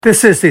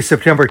This is the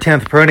September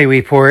 10th Peroni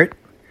Report.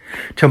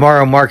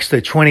 Tomorrow marks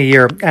the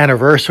 20-year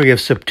anniversary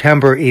of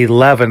September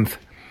 11th.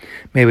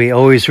 May we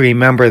always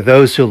remember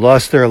those who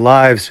lost their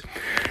lives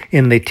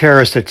in the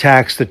terrorist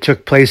attacks that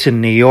took place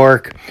in New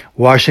York,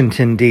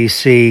 Washington,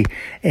 D.C.,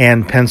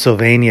 and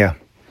Pennsylvania.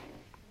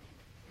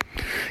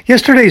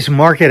 Yesterday's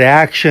market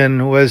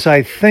action was,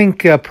 I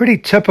think, pretty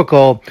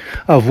typical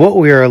of what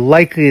we are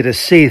likely to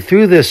see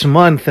through this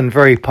month and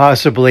very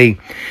possibly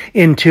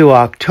into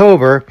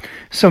October.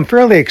 Some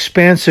fairly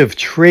expansive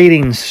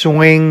trading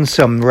swings,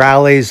 some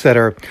rallies that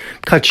are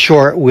cut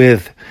short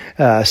with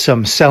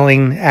some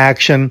selling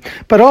action,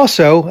 but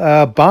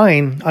also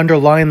buying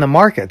underlying the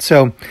market.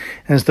 So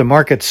as the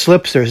market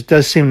slips, there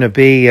does seem to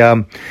be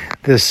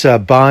this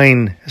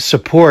buying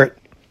support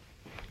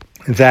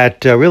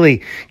that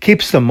really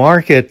keeps the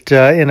market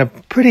in a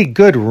pretty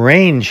good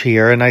range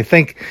here, and I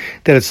think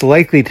that it's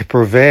likely to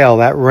prevail,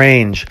 that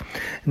range.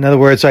 In other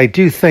words, I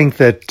do think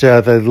that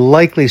the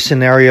likely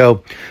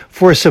scenario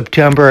for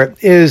September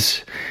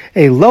is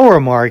a lower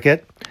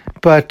market,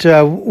 but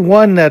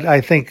one that I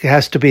think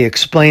has to be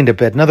explained a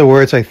bit. In other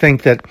words, I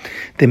think that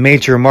the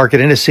major market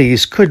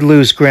indices could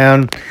lose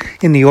ground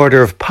in the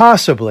order of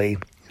possibly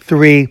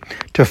 3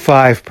 to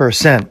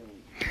 5%.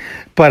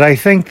 But I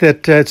think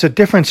that it's a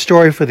different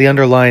story for the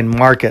underlying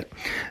market.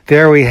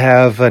 There we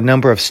have a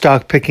number of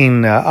stock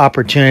picking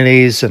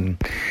opportunities and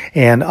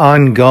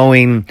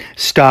ongoing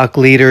stock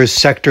leaders,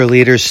 sector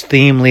leaders,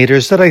 theme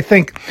leaders that I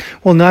think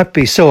will not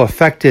be so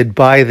affected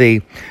by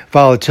the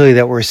volatility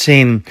that we're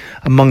seeing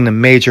among the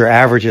major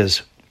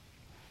averages.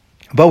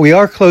 But we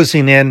are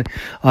closing in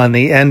on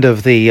the end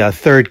of the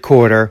third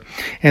quarter,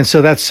 and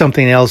so that's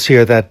something else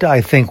here that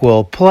I think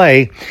will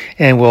play,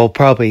 and we'll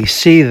probably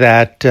see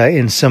that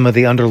in some of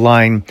the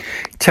underlying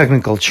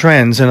technical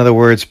trends. In other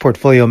words,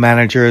 portfolio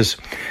managers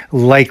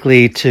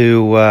likely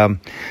to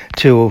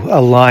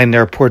align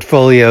their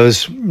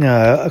portfolios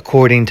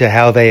according to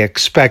how they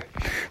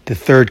expect the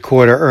third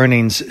quarter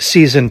earnings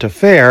season to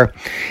fare.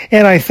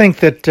 And I think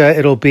that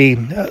it'll be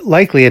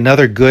likely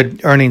another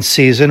good earnings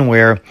season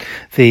where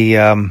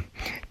the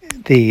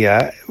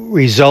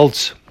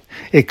results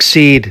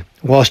exceed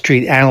Wall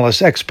Street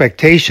analysts'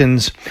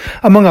 expectations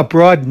among a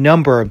broad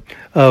number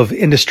of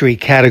industry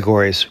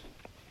categories.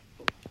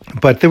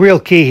 But the real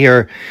key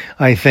here,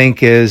 I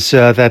think, is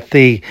that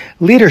the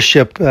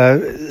leadership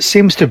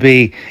seems to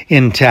be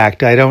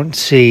intact. I don't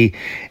see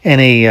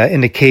any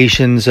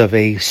indications of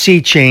a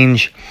sea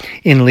change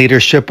in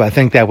leadership. I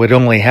think that would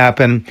only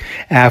happen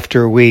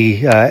after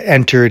we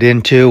entered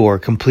into or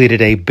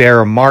completed a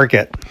bear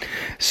market.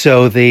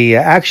 So the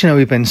action that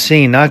we've been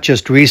seeing, not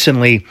just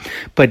recently,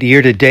 but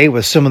year to date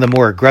with some of the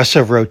more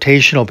aggressive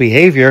rotational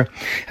behavior,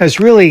 has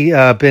really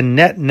been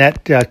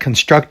net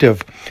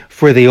constructive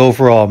for the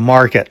overall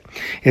market.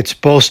 It's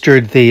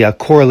bolstered the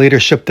core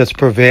leadership that's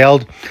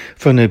prevailed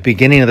from the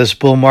beginning of this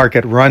bull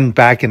market run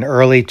back in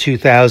early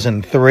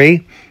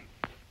 2003.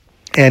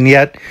 And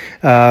yet,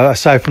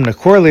 aside from the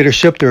core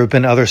leadership, there have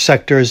been other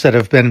sectors that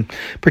have been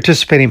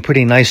participating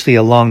pretty nicely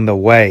along the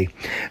way.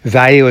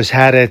 Value has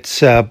had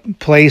its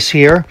place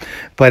here,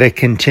 but it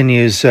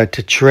continues to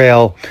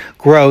trail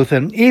growth.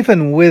 And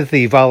even with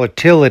the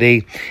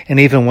volatility and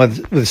even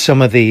with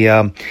some of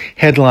the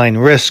headline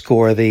risk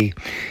or the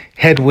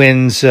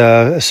headwinds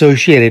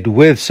associated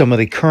with some of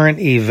the current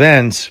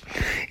events,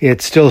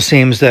 it still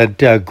seems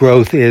that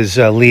growth is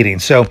leading.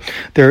 So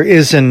there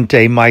isn't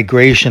a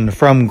migration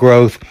from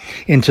growth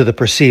into the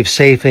perceived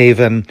safe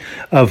haven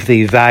of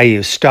the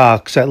value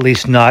stocks, at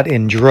least not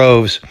in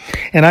droves.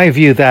 And I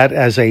view that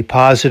as a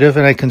positive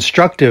and a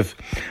constructive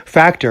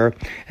factor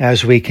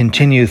as we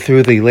continue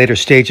through the later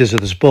stages of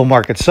this bull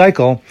market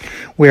cycle,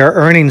 where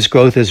earnings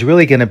growth is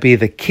really going to be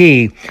the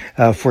key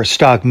for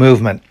stock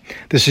movement.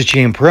 This is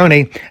Gene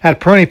Peroni at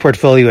Peroni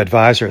Portfolio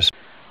Advisors.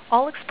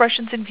 All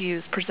expressions and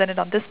views presented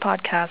on this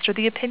podcast are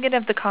the opinion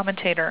of the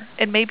commentator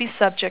and may be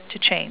subject to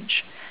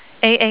change.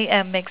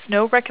 AAM makes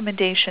no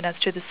recommendation as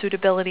to the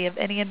suitability of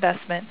any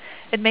investment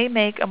and may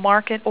make a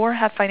market or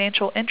have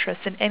financial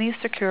interest in any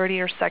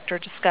security or sector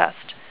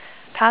discussed.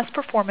 Past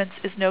performance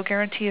is no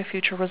guarantee of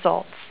future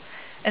results.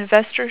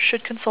 Investors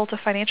should consult a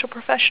financial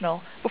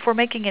professional before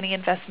making any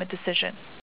investment decision.